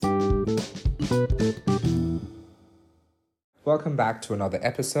Welcome back to another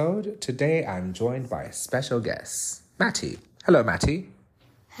episode. Today I'm joined by a special guest, Matty. Hello, Matty.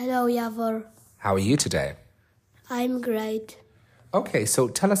 Hello, Yavor. How are you today? I'm great. Okay, so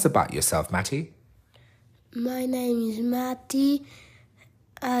tell us about yourself, Matty. My name is Matty.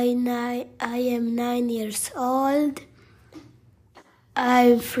 I am 9 years old.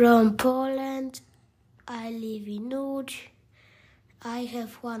 I'm from Poland. I live in Łódź. I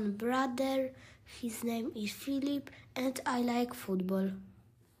have one brother. His name is Filip, and I like football.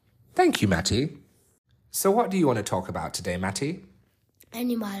 Thank you, Matty. So what do you want to talk about today, Matty?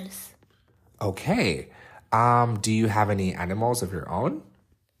 Animals. Okay. Do you have any animals of your own?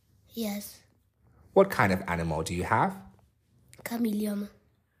 Yes. What kind of animal do you have? Chameleon.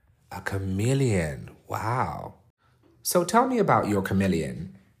 A chameleon. Wow. So tell me about your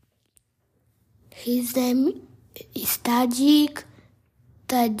chameleon. His name is Tajik.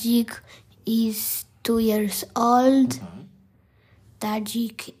 Tajik is 2 years old.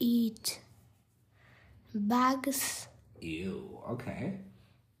 Tajik eats bugs. Ew, okay.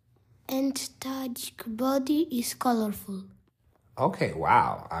 And Tajik body is colorful. Okay,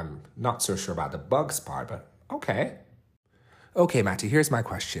 wow. I'm not so sure about the bugs part, but okay. Okay, Matty, here's my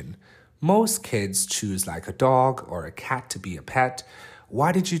question. Most kids choose like a dog or a cat to be a pet.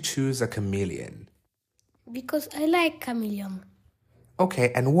 Why did you choose a chameleon? Because I like chameleon.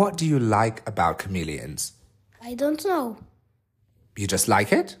 Okay, and what do you like about chameleons? I don't know. You just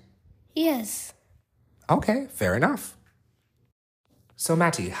like it? Yes. Okay, fair enough. So,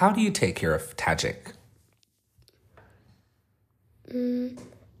 Matty, how do you take care of Tajik?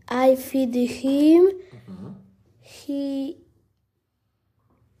 I feed him. He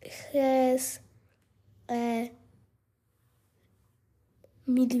has a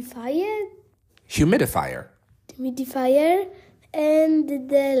Humidifier. humidifier and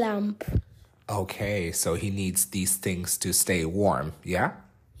the lamp. Okay, so he needs these things to stay warm, yeah?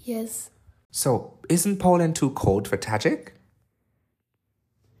 Yes. So, isn't Poland too cold for Tajik?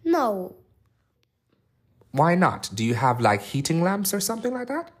 No. Why not? Do you have like heating lamps or something like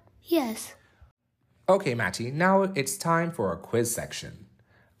that? Yes. Okay, Matty, now it's time for a quiz section.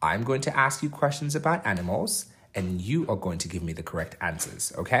 I'm going to ask you questions about animals, and you are going to give me the correct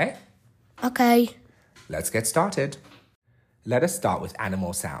answers, okay? Okay. Let's get started. Let us start with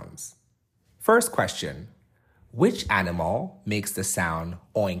animal sounds. First question. Which animal makes the sound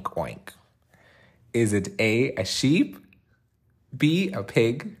oink oink? Is it A, sheep, B, a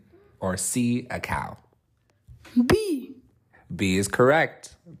pig, or C, a cow? B. B is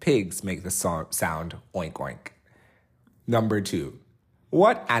correct. Pigs make the sound oink oink. Number 2.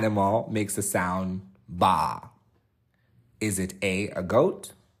 What animal makes the sound ba? Is it A, a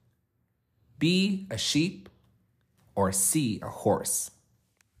goat, B, a sheep, or C, a horse?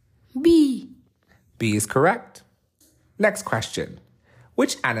 B. B is correct. Next question.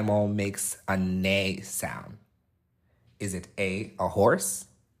 Which animal makes a neigh sound? Is it A, a horse,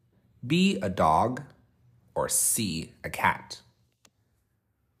 B, a dog, or C, a cat?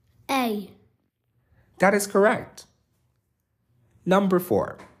 A. That is correct. Number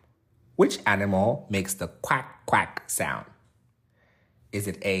 4. Which animal makes the quack quack sound? Is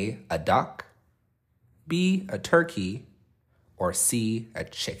it A, a duck, B, a turkey, or C, a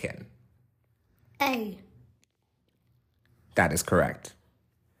chicken? A. That is correct.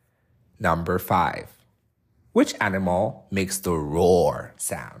 Number 5. Which animal makes the roar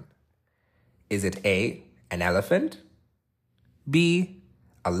sound? Is it A, an elephant, B,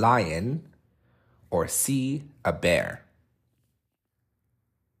 a lion, or C, a bear?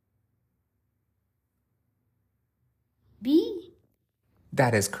 B.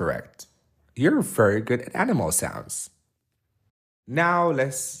 That is correct. You're very good at animal sounds. Now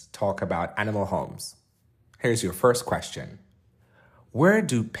let's talk about animal homes. Here's your first question. Where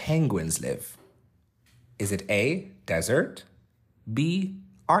do penguins live? Is it A, desert, B,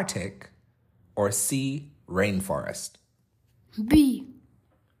 Arctic, or C, rainforest? B.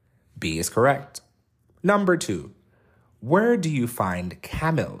 B is correct. Number 2. Where do you find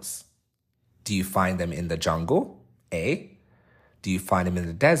camels? Do you find them in the jungle? A. Do you find them in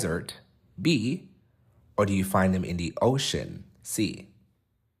the desert? B. Or do you find them in the ocean? C.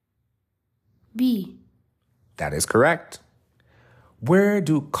 B. That is correct. Where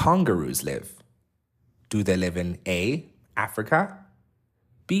do kangaroos live? Do they live in A, Africa,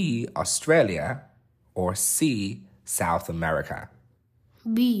 B, Australia, or C, South America?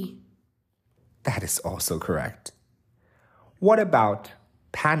 B. That is also correct. What about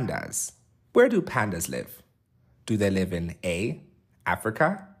pandas? Where do pandas live? Do they live in A,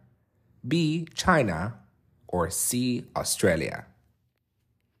 Africa, B, China, or C, Australia?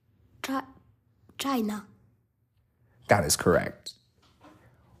 China. That is correct.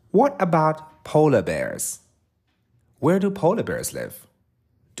 What about polar bears? Where do polar bears live?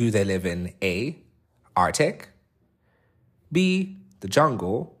 Do they live in A, Arctic, B, the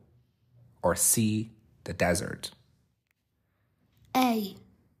jungle, or C, the desert? A.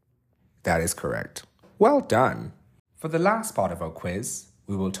 That is correct. Well done. For the last part of our quiz,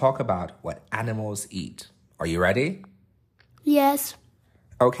 we will talk about what animals eat. Are you ready? Yes.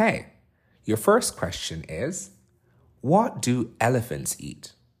 Okay. Your first question is, what do elephants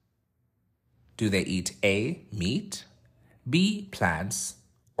eat? Do they eat A, meat, B, plants,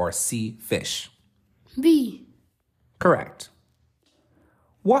 or C, fish? B. Correct.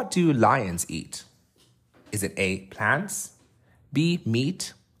 What do lions eat? Is it A, plants, B,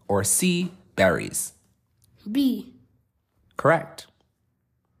 meat, or C, berries? B. Correct.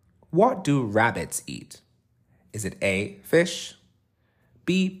 What do rabbits eat? Is it A, fish,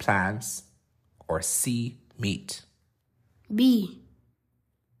 B, plants, or C, meat? B.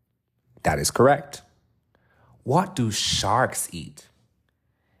 That is correct. What do sharks eat?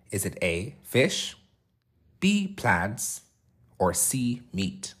 Is it A, fish, B, plants, or C,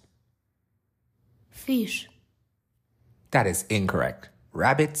 meat? Fish. That is incorrect.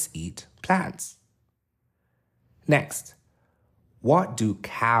 Rabbits eat plants. Next, what do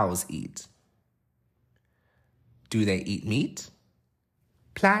cows eat? Do they eat meat,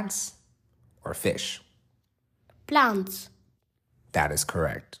 plants, or fish? Plants. That is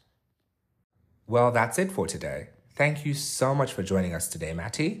correct. Well, that's it for today. Thank you so much for joining us today,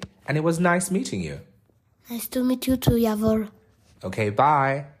 Matty, and it was nice meeting you. Nice to meet you too, Javor. Okay,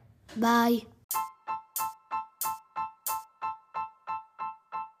 bye. Bye.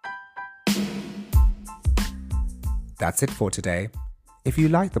 That's it for today. If you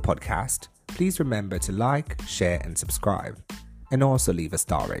like the podcast, please remember to like, share, and subscribe, and also leave a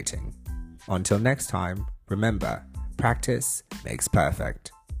star rating. Until next time, remember, practice makes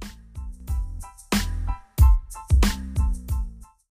perfect.